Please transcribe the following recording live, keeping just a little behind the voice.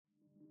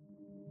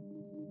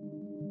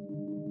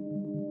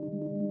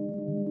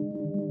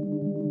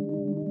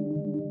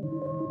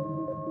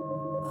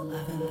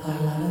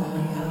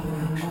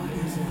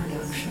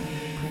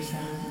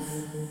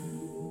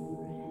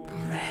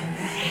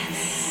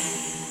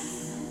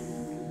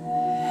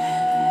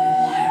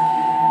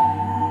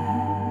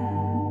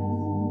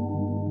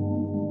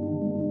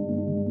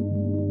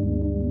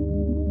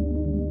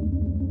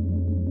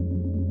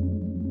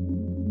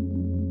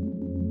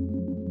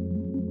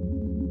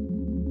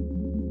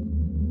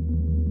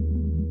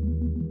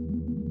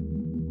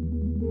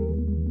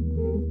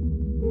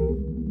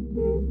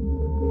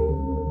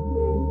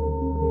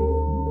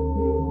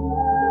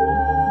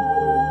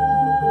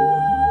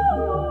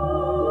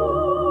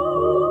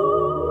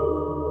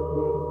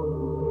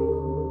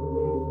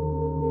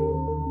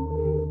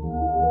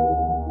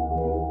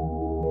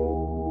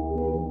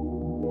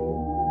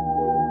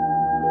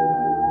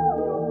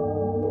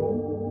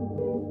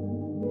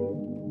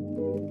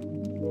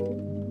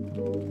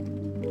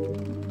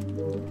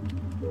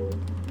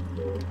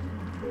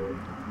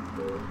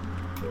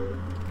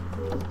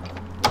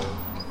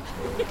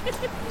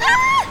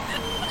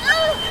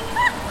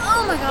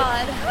Oh my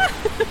god.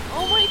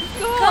 Oh my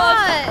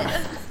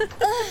god.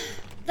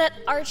 That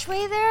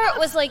archway there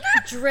was like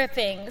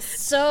dripping.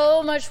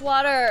 So much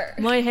water.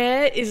 My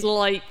hair is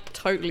like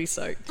totally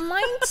soaked.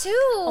 Mine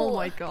too. Oh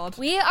my god.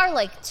 We are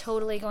like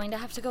totally going to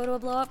have to go to a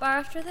blow-up bar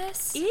after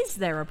this. Is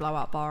there a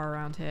blow-up bar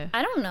around here?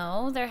 I don't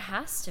know. There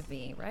has to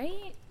be,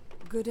 right?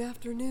 Good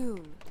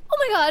afternoon.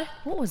 Oh my god.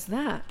 What was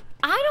that?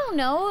 I don't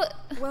know.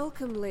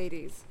 Welcome,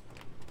 ladies.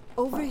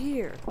 Over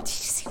here. Did you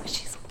see what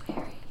she's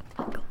wearing?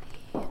 Ugly.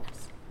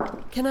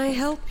 Can I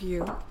help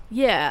you?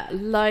 Yeah,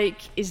 like,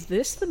 is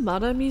this the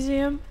Mudder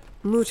Museum?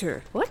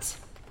 Mutter. What?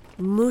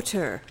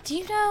 Mutter. Do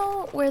you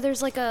know where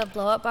there's like a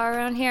blow-up bar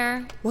around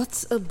here?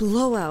 What's a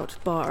blowout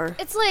bar?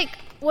 It's like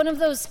one of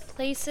those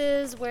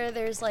places where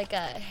there's like a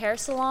hair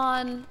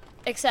salon,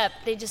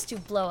 except they just do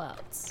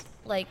blowouts.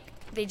 Like,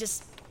 they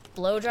just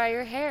blow dry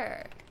your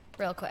hair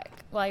real quick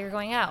while you're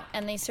going out,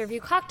 and they serve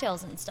you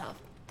cocktails and stuff.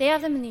 They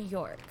have them in New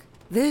York.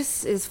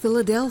 This is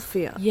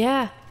Philadelphia.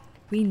 Yeah,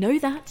 we know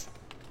that.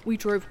 We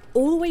drove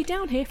all the way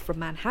down here from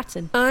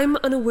Manhattan. I'm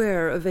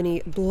unaware of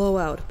any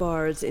blowout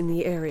bars in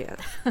the area.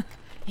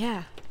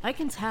 Yeah, I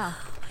can tell.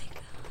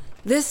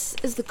 This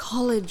is the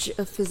College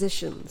of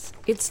Physicians.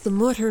 It's the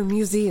Mutter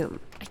Museum.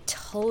 I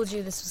told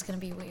you this was gonna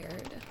be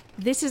weird.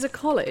 This is a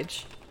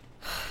college.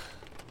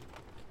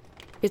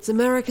 It's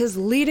America's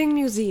leading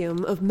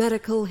museum of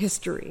medical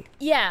history.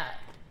 Yeah,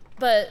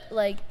 but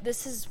like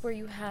this is where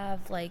you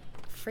have like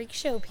freak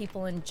show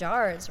people in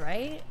jars,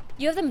 right?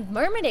 You have the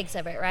mermaid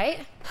exhibit,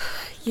 right?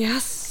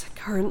 Yes,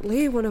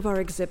 currently one of our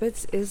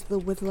exhibits is the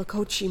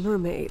Withlacoochee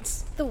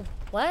mermaids. The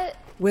what?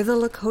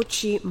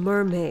 Withlacoochee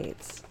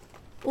mermaids.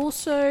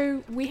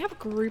 Also, we have a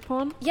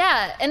Groupon.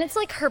 Yeah, and it's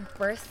like her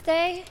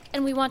birthday,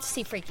 and we want to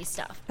see freaky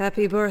stuff.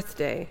 Happy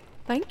birthday.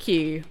 Thank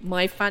you.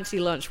 My fancy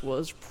lunch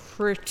was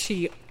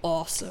pretty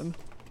awesome.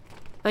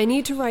 I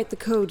need to write the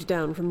code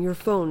down from your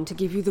phone to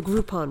give you the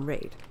Groupon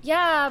rate.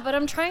 Yeah, but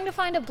I'm trying to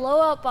find a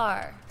blowout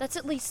bar. That's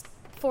at least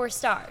 4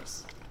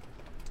 stars.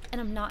 And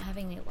I'm not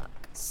having any luck.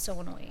 So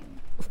annoying.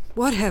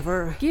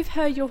 Whatever. Give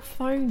her your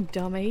phone,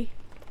 dummy.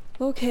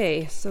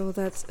 Okay, so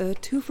that's a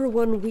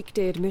 2-for-1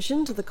 weekday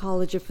admission to the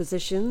College of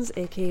Physicians,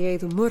 aka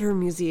the Mutter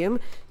Museum.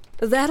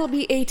 That'll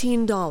be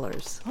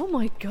 $18. Oh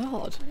my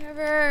god.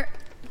 Whatever.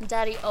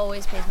 Daddy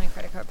always pays my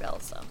credit card bill,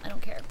 so I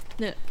don't care.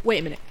 No,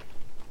 wait a minute.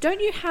 Don't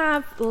you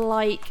have,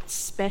 like,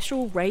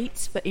 special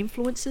rates for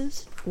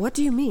influencers? What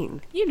do you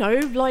mean? You know,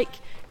 like,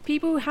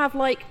 people who have,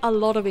 like, a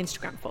lot of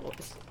Instagram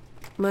followers.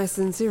 My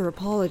sincere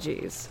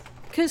apologies.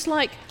 Because,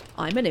 like,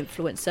 I'm an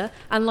influencer,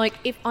 and, like,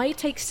 if I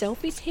take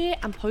selfies here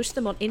and post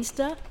them on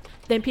Insta,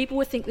 then people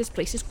would think this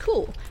place is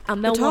cool,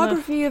 and they'll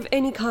Photography of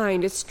any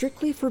kind is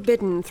strictly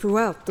forbidden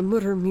throughout the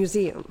Mutter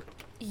Museum.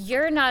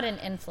 You're not an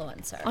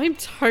influencer. I'm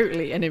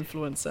totally an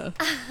influencer.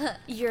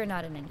 You're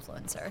not an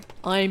influencer.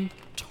 I'm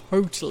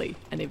totally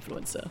an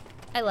influencer.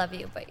 I love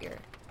you, but you're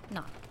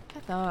not.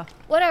 Heather.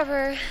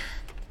 Whatever.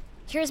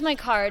 Here's my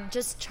card.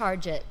 Just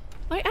charge it.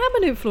 I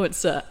am an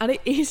influencer, and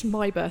it is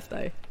my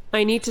birthday.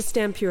 I need to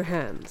stamp your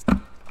hands.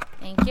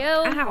 Thank you.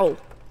 Ow!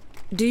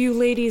 Do you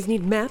ladies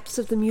need maps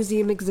of the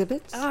museum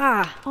exhibits?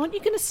 Aren't you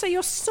going to say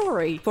you're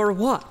sorry? For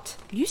what?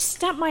 You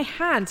stamped my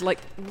hand, like,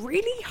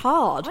 really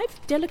hard. I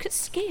have delicate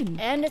skin.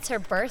 And it's her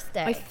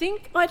birthday. I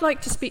think I'd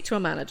like to speak to a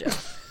manager.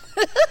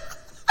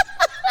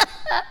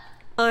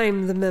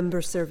 I'm the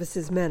member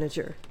services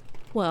manager.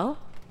 Well,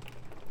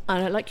 I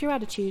don't like your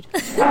attitude.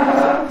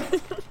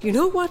 You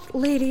know what,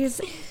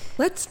 ladies?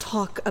 Let's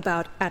talk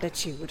about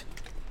attitude.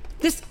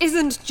 This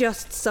isn't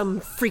just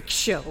some freak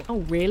show. Oh,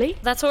 really?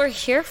 That's what we're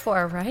here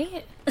for,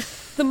 right?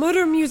 The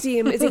Mutter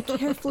Museum is a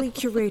carefully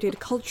curated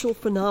cultural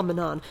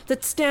phenomenon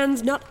that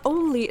stands not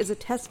only as a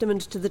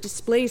testament to the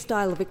display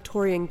style of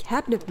Victorian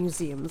cabinet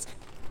museums,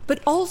 but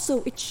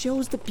also it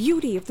shows the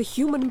beauty of the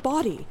human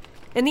body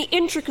and the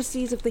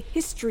intricacies of the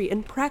history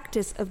and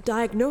practice of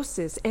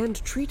diagnosis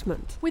and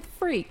treatment. With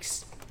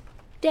freaks.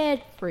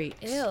 Dead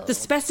freaks. Ew. The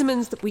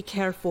specimens that we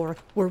care for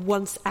were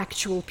once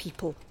actual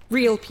people.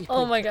 Real people.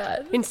 Oh my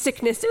god. In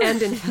sickness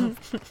and in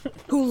health.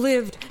 Who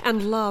lived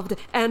and loved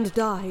and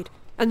died.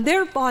 And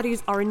their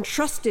bodies are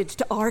entrusted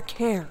to our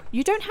care.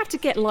 You don't have to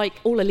get, like,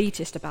 all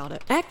elitist about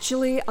it.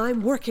 Actually,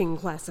 I'm working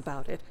class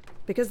about it.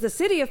 Because the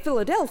city of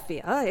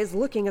Philadelphia is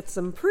looking at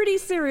some pretty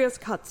serious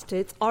cuts to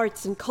its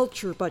arts and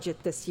culture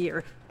budget this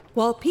year,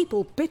 while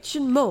people bitch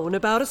and moan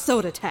about a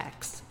soda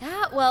tax.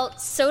 Yeah, well,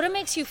 soda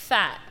makes you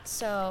fat,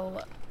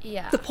 so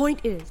yeah. The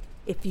point is,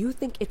 if you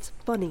think it's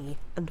funny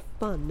and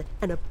fun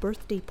and a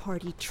birthday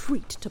party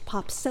treat to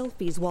pop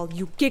selfies while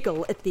you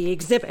giggle at the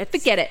exhibit,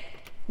 Forget it.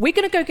 We're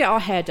going to go get our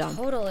hair done.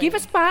 Totally. Give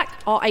us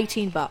back our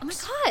 $18. Oh my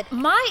god,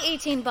 my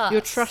 $18.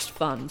 Your trust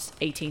fund's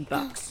 $18. Oh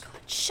my god,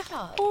 shut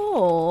up.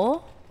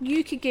 Or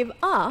you could give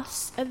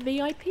us a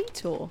VIP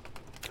tour.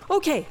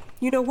 Okay,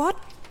 you know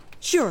what?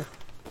 Sure.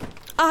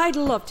 I'd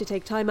love to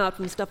take time out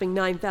from stuffing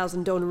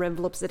 9,000 donor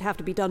envelopes that have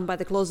to be done by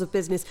the close of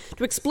business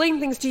to explain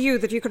things to you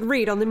that you can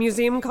read on the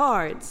museum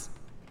cards.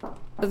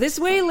 This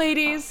way,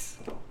 ladies.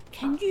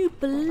 Can you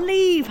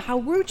believe how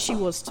rude she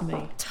was to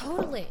me?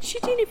 Totally. She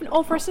didn't even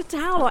offer us a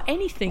towel or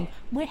anything.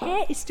 My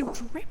hair is still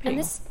dripping. And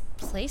this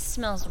place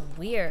smells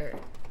weird.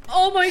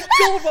 Oh my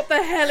god, what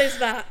the hell is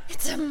that?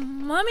 It's a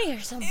mummy or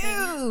something.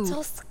 Ew. It's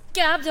all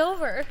scabbed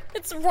over.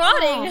 It's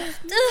rotting.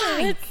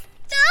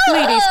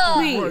 Ladies, Ugh.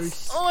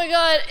 please. Oh my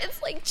god,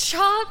 it's like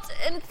chopped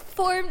and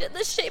formed in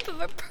the shape of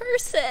a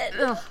person.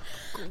 Ugh,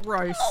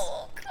 gross.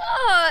 Oh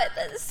god,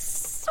 that is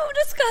so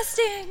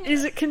disgusting.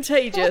 Is it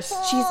contagious?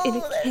 She's in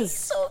a that is case.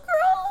 so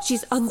gross.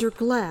 She's under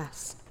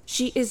glass.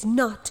 She is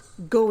not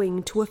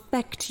going to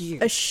affect you.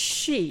 A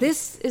she?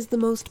 This is the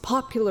most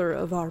popular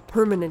of our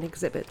permanent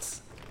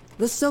exhibits.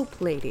 The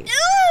Soap Lady.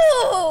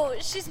 Ew!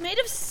 She's made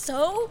of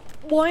soap?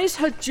 Why is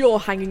her jaw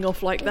hanging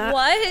off like that?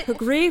 What? Her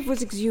grave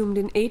was exhumed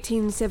in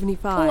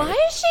 1875. Why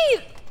is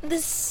she the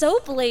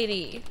soap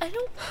lady? I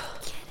don't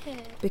get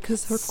it.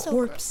 Because her So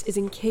corpse is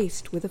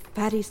encased with a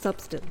fatty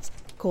substance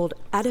called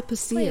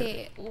adipocere.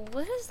 Wait,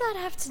 what does that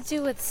have to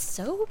do with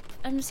soap?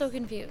 I'm so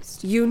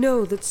confused. You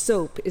know that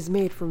soap is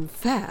made from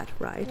fat,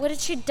 right? What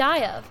did she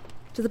die of?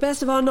 To the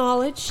best of our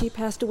knowledge, she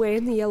passed away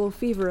in the yellow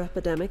fever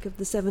epidemic of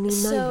the 1790s.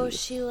 So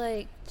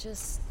she,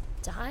 just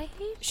died?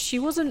 She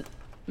wasn't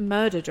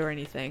murdered or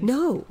anything.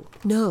 No.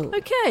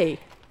 Okay,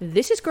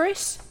 this is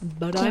Grace,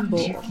 but I'm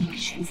bored. What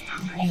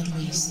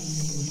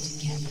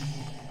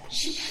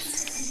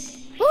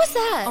was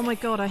that? Oh my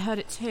god, I heard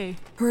it too.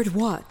 Heard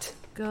what?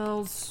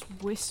 Girls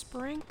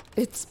whispering?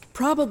 It's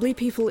probably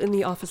people in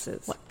the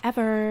offices.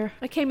 Whatever.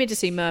 I came in to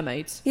see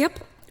mermaids. Yep,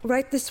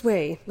 right this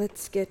way.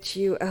 Let's get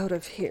you out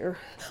of here.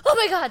 Oh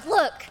my god,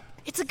 look!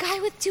 It's a guy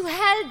with 2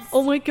 heads!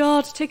 Oh my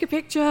god, take a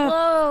picture.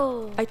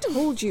 Whoa! I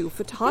told you,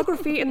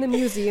 photography in the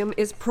museum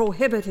is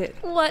prohibited.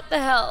 What the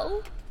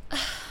hell?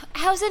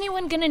 How's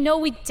anyone gonna know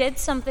we did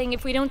something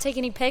if we don't take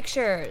any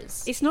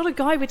pictures? It's not a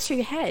guy with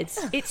 2 heads.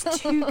 It's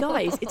 2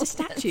 guys. It's a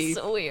statue.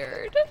 So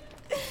weird.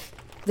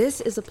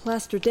 This is a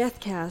plaster death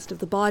cast of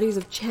the bodies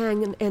of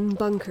Chang and N.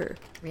 Bunker.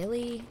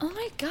 Really? Oh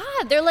my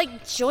god, they're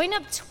like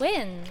join-up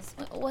twins.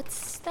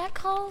 What's that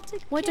called again?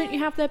 Why don't you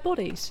have their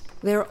bodies?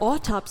 Their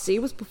autopsy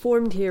was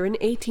performed here in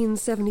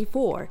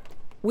 1874.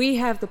 We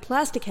have the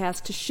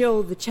plasticast to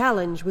show the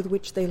challenge with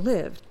which they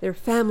lived. Their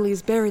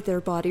families buried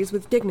their bodies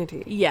with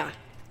dignity. Yeah,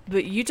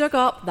 but you dug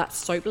up that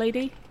soap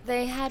lady?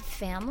 They had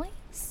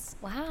families?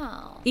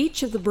 Wow.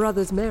 Each of the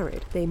brothers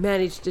married. They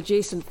managed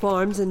adjacent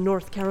farms in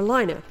North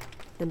Carolina.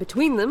 And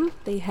between them,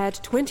 they had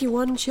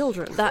 21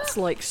 children. That's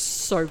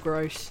so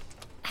gross.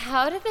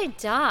 How did they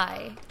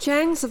die?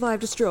 Chang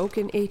survived a stroke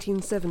in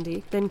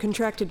 1870, then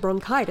contracted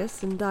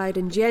bronchitis and died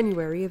in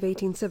January of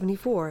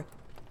 1874.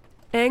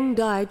 Eng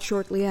died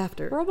shortly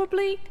after.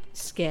 Probably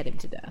scared him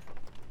to death.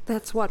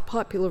 That's what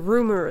popular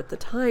rumor at the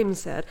time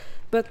said,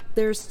 but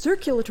their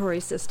circulatory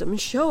system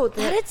showed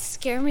that... That'd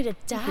scare me to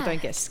death. People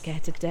don't get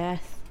scared to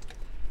death.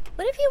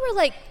 What if you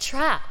were,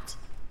 trapped?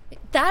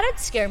 That'd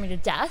scare me to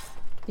death.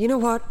 You know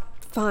what?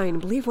 Fine,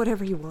 believe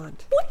whatever you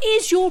want. What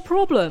is your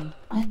problem?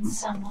 When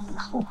someone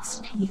close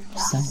to you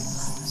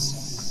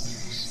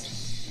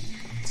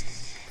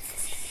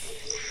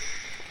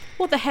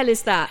What the hell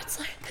is that?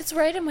 It's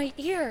right in my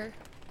ear.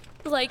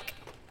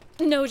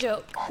 No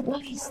joke.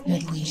 What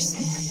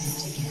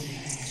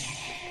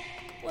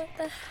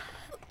the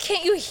hell?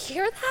 Can't you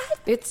hear that?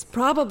 It's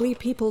probably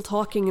people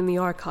talking in the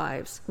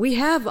archives. We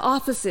have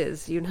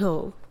offices, you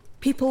know.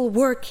 People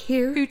work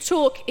here. Who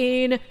talk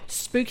in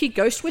spooky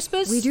ghost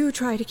whispers? We do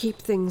try to keep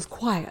things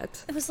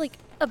quiet. It was like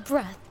a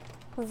breath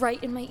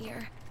right in my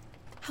ear.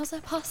 How's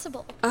that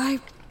possible? I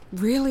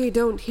really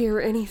don't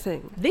hear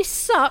anything. This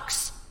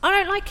sucks. I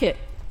don't like it.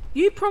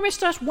 You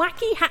promised us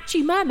wacky,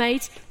 hatchy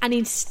mermaids, and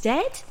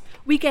instead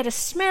we get a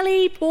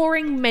smelly,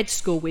 boring med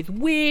school with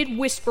weird,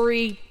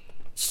 whispery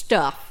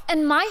stuff.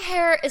 And my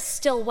hair is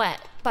still wet,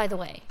 by the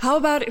way. How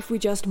about if we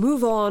just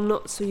move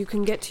on so you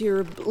can get to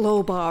your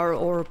low bar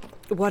or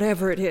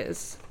whatever it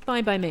is?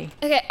 Fine by me.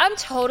 Okay, I'm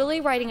totally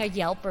writing a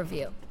Yelp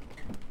review.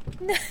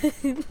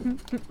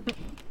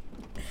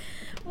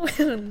 What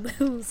a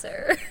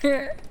loser.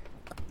 Oh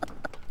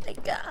my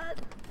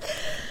god.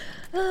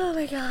 Oh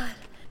my god.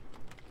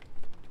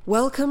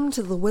 Welcome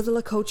to the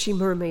Withilocochi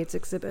Mermaids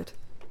exhibit.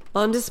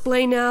 On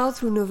display now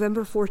through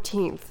November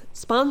 14th.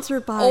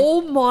 Sponsored by...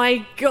 Oh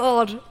my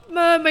god!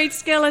 Mermaid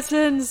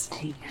skeletons!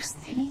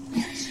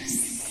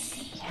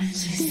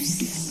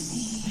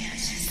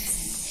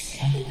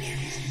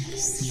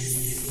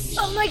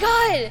 Oh my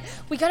god!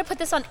 We gotta put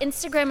this on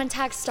Instagram and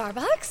tag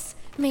Starbucks?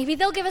 Maybe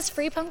they'll give us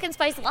free pumpkin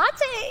spice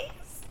lattes!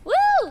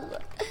 Woo!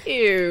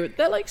 Ew,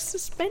 they're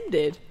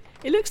suspended.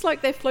 It looks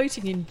like they're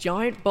floating in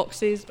giant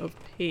boxes of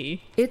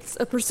pee. It's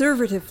a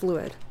preservative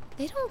fluid.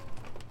 They don't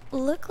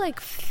look like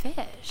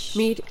fish.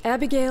 Meet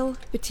Abigail,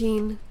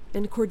 Bettine,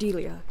 and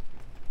Cordelia.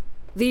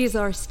 These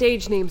are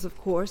stage names, of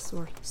course,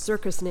 or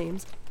circus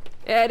names.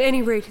 At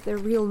any rate, their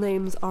real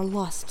names are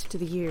lost to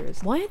the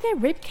years. Why are their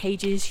rib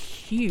cages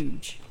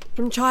huge?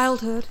 From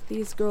childhood,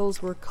 these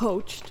girls were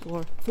coached,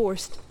 or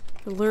forced,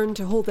 to learn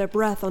to hold their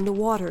breath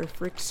underwater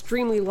for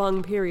extremely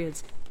long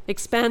periods,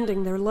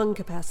 expanding their lung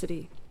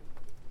capacity.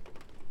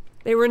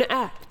 They were an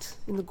act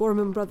in the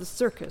Gorman Brothers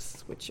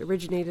Circus, which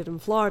originated in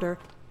Florida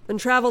and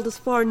traveled as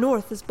far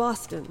north as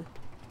Boston.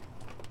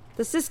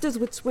 The sisters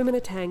would swim in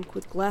a tank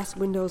with glass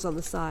windows on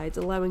the sides,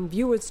 allowing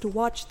viewers to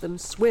watch them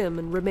swim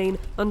and remain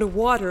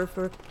underwater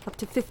for up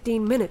to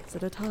 15 minutes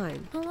at a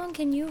time. How long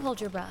can you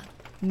hold your breath?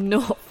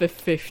 Not for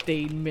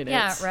 15 minutes.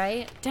 Yeah,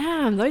 right?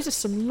 Damn, those are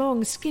some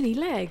long, skinny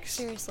legs.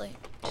 Seriously.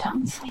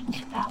 Don't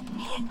think about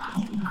being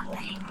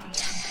hungry.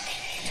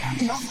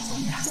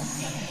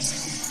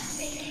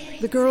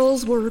 The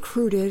girls were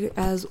recruited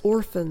as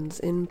orphans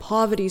in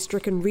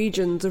poverty-stricken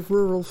regions of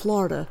rural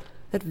Florida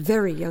at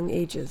very young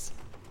ages.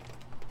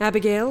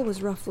 Abigail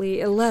was roughly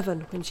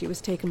 11 when she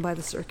was taken by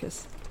the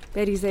circus.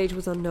 Betty's age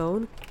was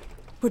unknown.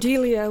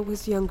 Cordelia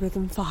was younger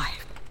than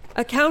 5.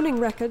 Accounting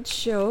records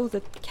show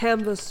that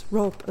canvas,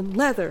 rope, and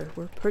leather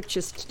were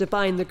purchased to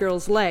bind the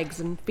girls' legs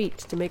and feet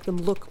to make them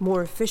look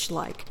more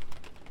fish-like.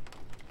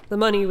 The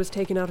money was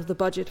taken out of the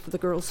budget for the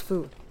girls'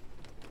 food.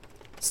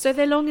 So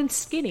they're long and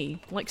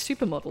skinny, like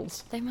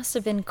supermodels. They must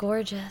have been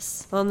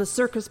gorgeous. On the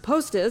circus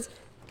posters,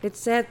 it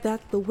said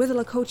that the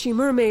Withlacoochee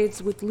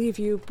mermaids would leave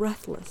you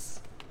breathless.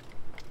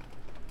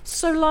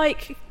 So,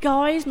 like,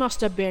 guys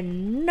must have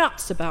been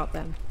nuts about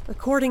them.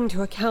 According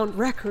to account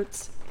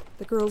records,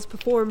 the girls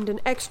performed an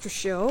extra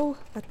show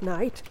at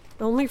night,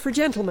 only for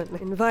gentlemen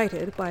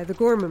invited by the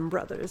Gorman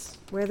brothers,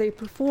 where they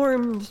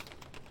performed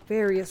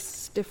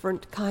various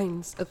different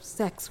kinds of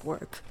sex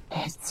work.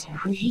 It's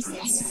reason.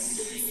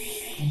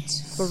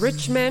 For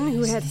rich men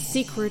who had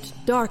secret,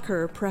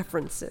 darker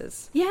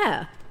preferences.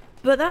 Yeah,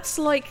 but that's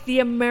like the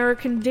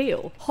American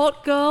deal.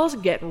 Hot girls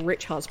get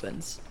rich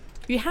husbands.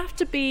 You have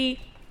to be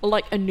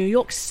like a New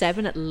York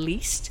 7 at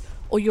least,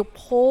 or you're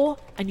poor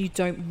and you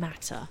don't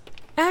matter.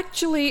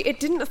 Actually, it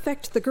didn't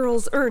affect the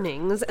girls'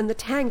 earnings, and the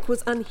tank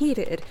was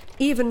unheated,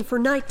 even for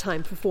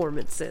nighttime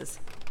performances.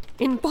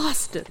 In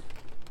Boston,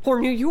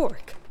 or New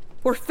York,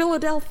 or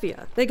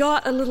Philadelphia, they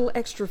got a little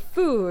extra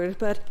food,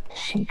 but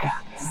She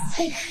got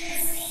sick.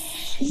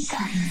 She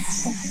got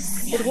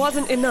sick. it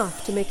wasn't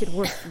enough to make it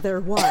worth their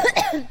while.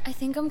 I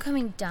think I'm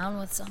coming down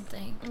with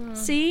something.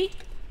 See?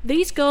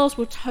 These girls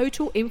were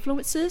total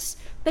influencers.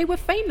 They were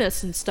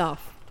famous and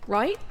stuff,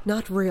 right?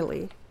 Not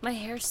really. My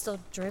hair's still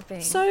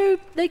dripping. So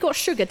they got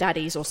sugar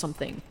daddies or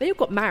something. They all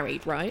got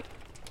married, right?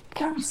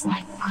 Girls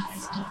like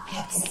us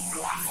get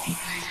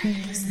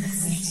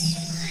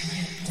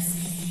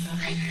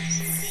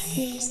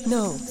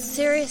No.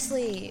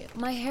 Seriously,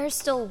 my hair's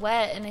still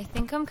wet and I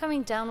think I'm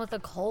coming down with a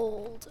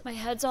cold. My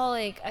head's all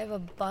like, I have a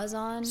buzz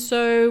on.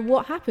 So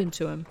what happened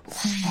to him?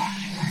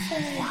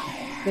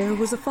 There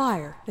was a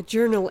fire. A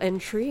journal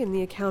entry in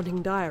the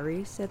accounting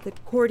diary said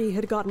that Cordy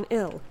had gotten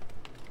ill,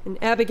 and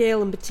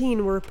Abigail and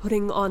Bettine were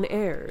putting on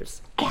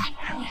airs.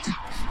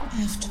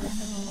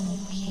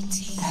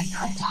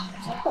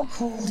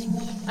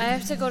 I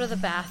have to go to the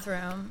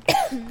bathroom.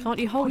 Can't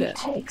you hold it?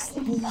 takes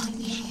the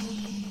money.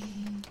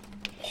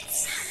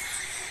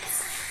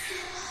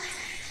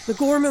 The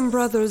Gorman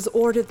brothers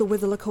ordered the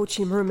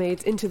Withlacoochee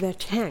mermaids into their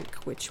tank,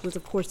 which was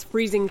of course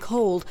freezing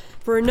cold,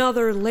 for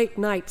another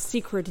late-night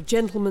secret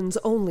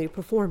gentlemen's-only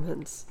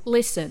performance.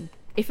 Listen,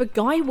 if a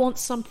guy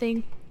wants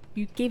something,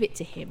 you give it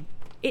to him.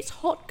 It's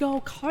hot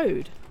girl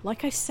code,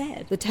 like I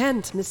said. The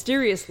tent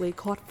mysteriously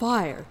caught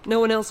fire. No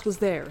one else was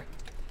there.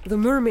 The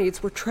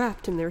mermaids were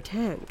trapped in their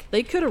tank.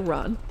 They could have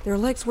run. Their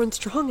legs weren't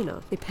strong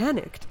enough. They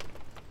panicked.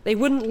 They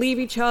wouldn't leave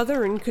each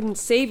other and couldn't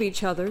save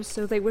each other,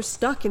 so they were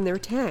stuck in their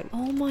tank.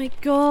 Oh my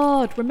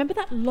god, remember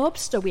that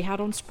lobster we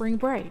had on spring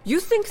break? You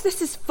think this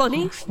is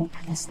funny?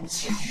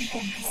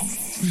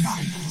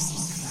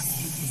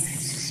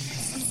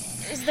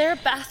 Is there a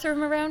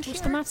bathroom around here?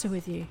 What's the matter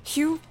with you?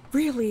 You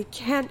really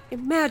can't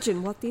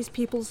imagine what these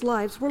people's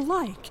lives were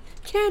like,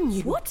 can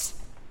you? What?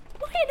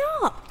 Why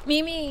not?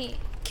 Mimi,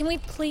 can we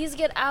please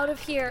get out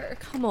of here?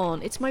 Come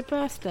on, it's my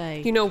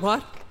birthday. You know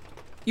what?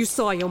 You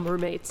saw your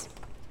mermaids.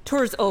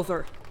 Tour's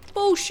over.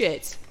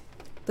 Bullshit.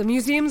 The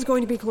museum's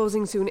going to be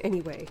closing soon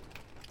anyway.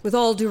 With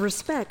all due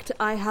respect,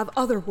 I have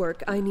other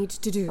work I need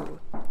to do.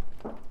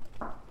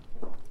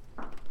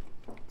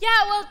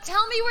 Yeah, well,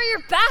 tell me where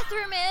your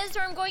bathroom is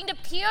or I'm going to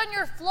pee on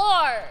your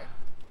floor.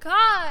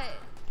 God.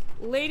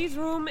 Ladies'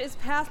 room is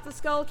past the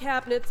skull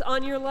cabinets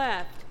on your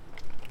left.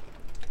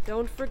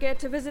 Don't forget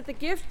to visit the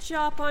gift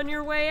shop on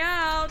your way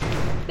out.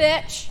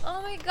 Bitch.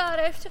 Oh my god,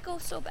 I have to go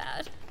so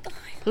bad. Oh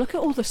my- Look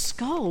at all the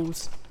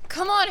skulls.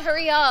 Come on,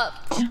 hurry up.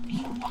 Don't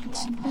you want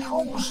to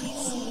know?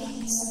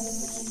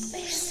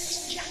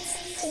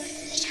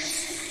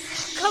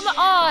 Come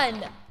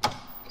on.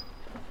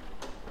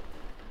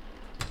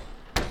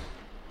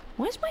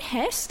 Why's my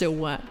hair still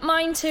wet?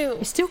 Mine too.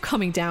 It's still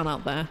coming down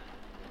out there.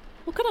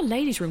 What kind of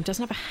ladies' room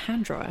doesn't have a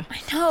hand dryer? I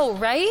know,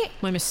 right?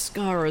 My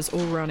mascara's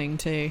all running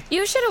too.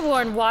 You should have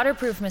worn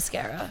waterproof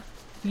mascara.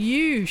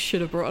 You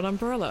should have brought an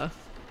umbrella.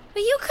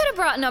 But you could have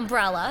brought an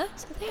umbrella.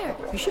 So there.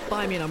 You should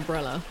buy me an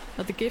umbrella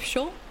at the gift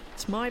shop.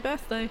 It's my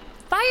birthday.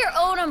 Buy your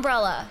own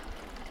umbrella.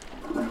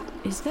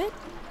 Is there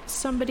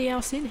somebody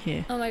else in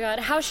here? Oh my god,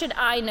 how should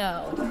I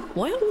know?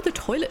 Why are all the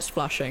toilets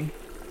flushing?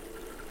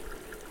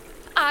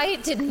 I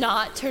did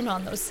not turn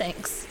on those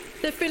sinks.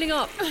 They're filling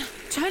up.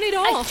 Turn it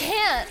I off.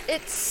 can't.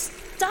 It's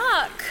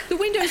stuck. The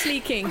window's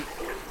leaking.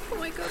 Oh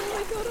my god, oh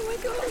my god, oh my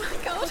god, oh my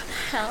god.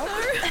 Help.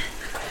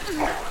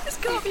 No. This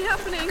can't be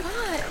happening.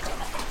 God.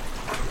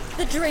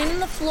 The drain in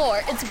the floor,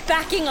 it's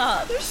backing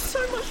up. There's so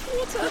much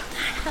water. What the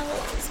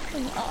hell is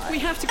going on? We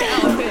have to get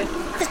out of here.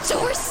 The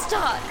door's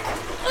stuck.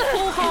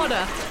 Pull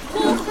harder.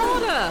 Pull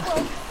harder.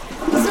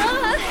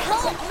 Duh,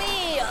 help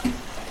me.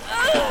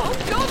 Oh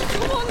god,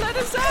 come on, let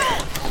us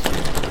out.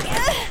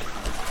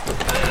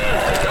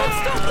 God,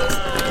 stop this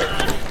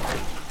now.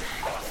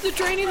 The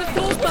drain in the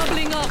floor's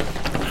bubbling up.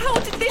 How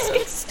did this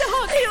get stuck?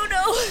 I don't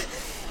know.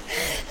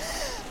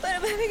 But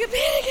I'm having a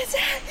panic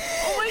attack.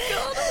 Oh my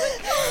god, oh my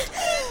god.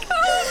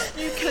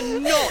 You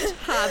cannot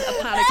have a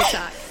panic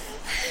attack.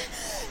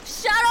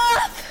 Shut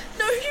up.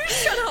 No, you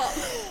shut up.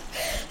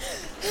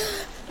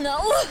 No,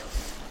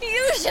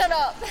 you shut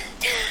up.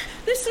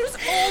 This was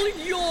all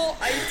your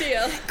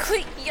idea.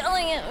 Quit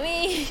yelling at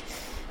me.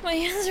 My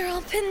hands are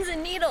all pins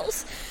and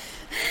needles.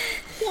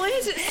 Why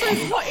is it so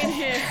hot in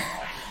here?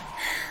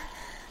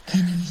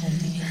 Can you tell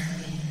me?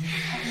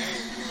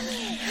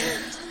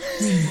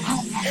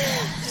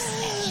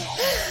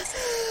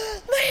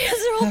 My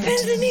hands are all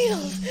pins and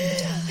needles.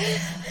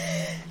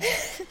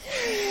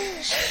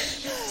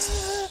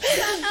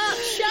 Shut up!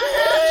 Shut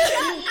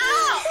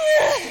up!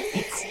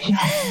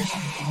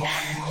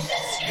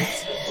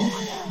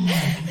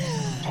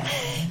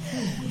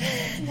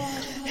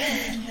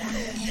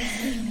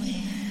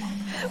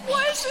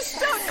 Why is this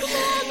stuck? Come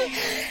on.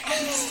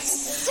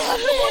 Stop I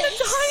don't want it.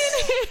 to die in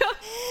here.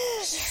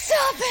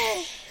 Stop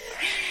it.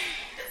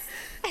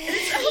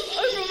 It's up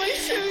over my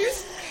shoes.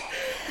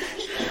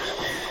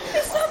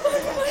 It's up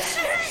over my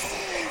shoes.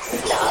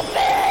 Stop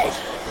it.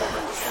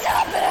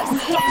 Stop it. I'm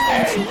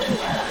scared.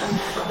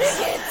 I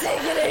can't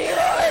take it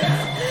anymore.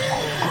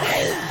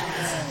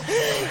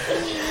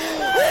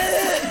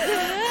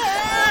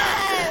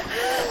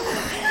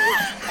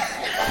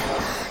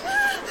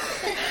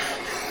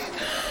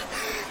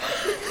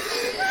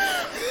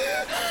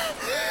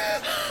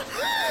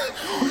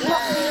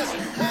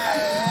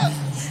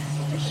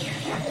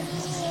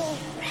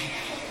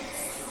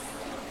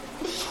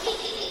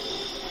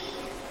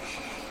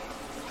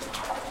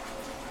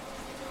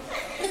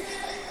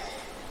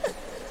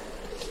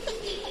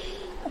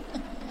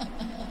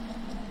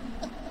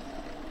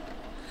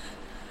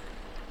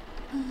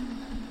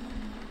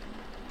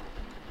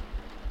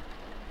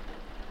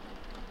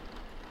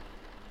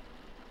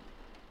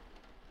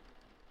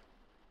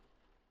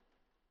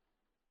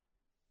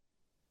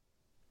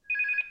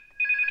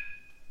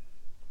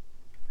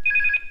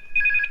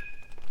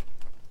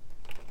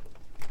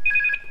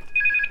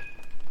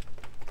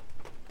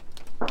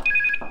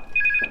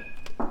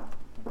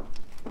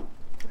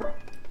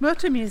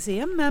 Motor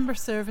Museum, member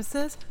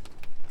services.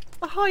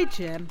 Oh, hi,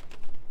 Jim.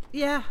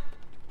 Yeah,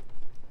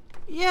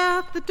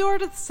 the door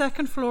to the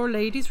second floor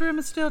ladies' room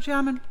is still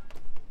jamming.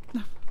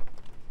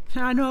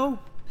 I know,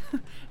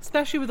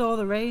 especially with all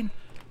the rain.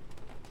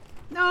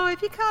 No,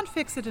 if you can't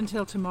fix it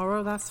until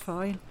tomorrow, that's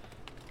fine.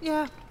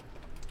 Yeah,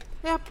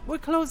 we're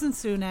closing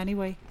soon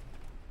anyway.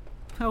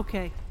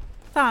 Okay,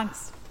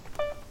 thanks.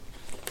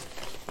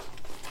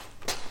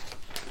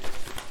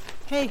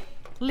 Hey,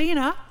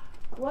 Lena,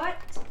 What?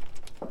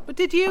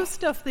 did you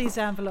stuff these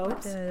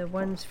envelopes? The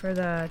ones for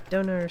the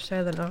donor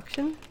silent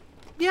auction?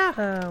 Yeah.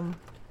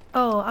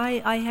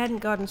 I hadn't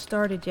gotten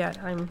started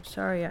yet. I'm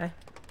sorry,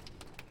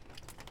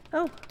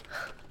 Oh,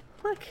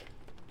 look.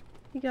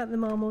 You got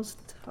them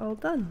almost all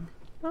done.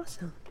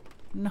 Awesome.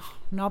 No,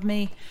 not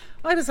me.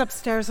 I was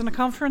upstairs on a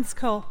conference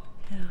call.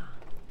 Yeah.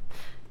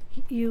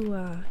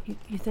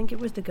 You think it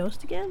was the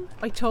ghost again?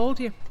 I told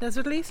you, there's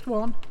at least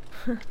one.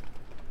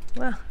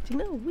 Well, do you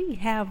know, we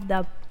have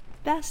the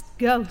best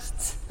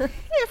ghosts.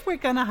 If we're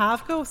gonna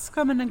have ghosts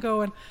coming and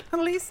going, at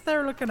least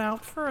they're looking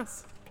out for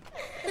us.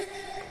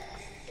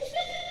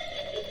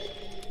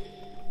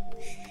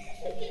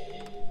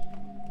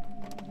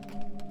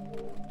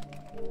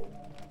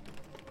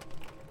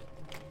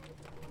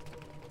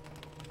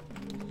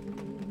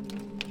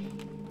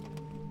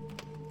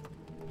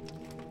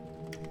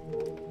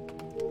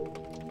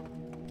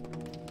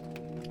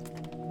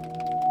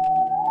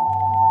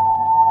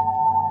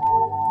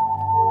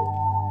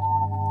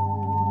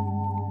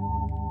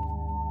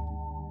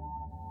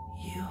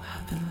 You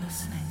have been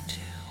listening to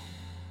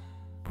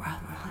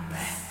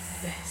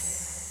Breathless.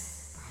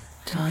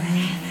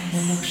 Tanya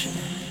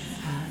Emotional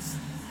as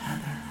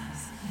Heather.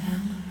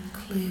 M.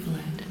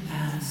 Cleveland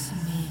as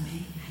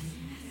Mimi.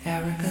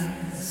 Erica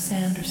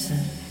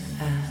Sanderson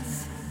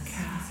as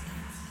Kat.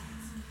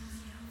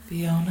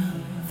 Fiona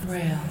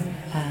Thrale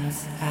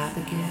as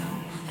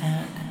Abigail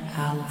and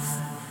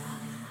Allison.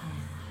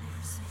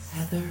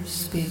 Heather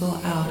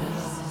Spiegel-Ouden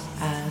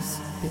as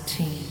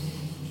Bettine.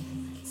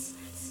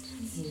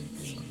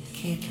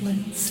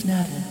 Caitlin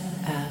Snedden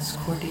as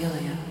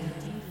Cordelia.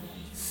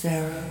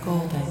 Sarah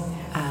Golding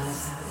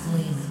as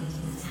Lena.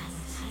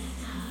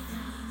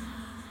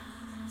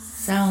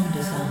 Sound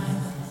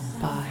design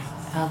by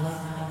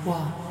Ella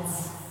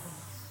Watts.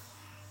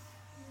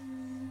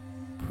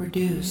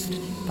 Produced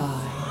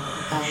by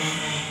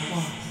Ella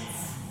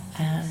Watts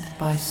and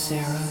by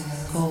Sarah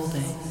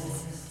Golding.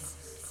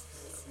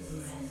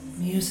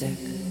 Music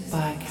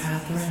by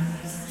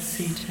Catherine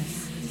Seaton.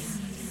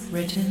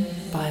 Written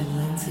by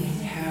Lindsay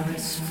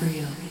Harris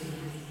Friel.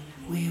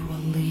 We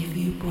will leave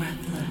you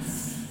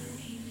breathless.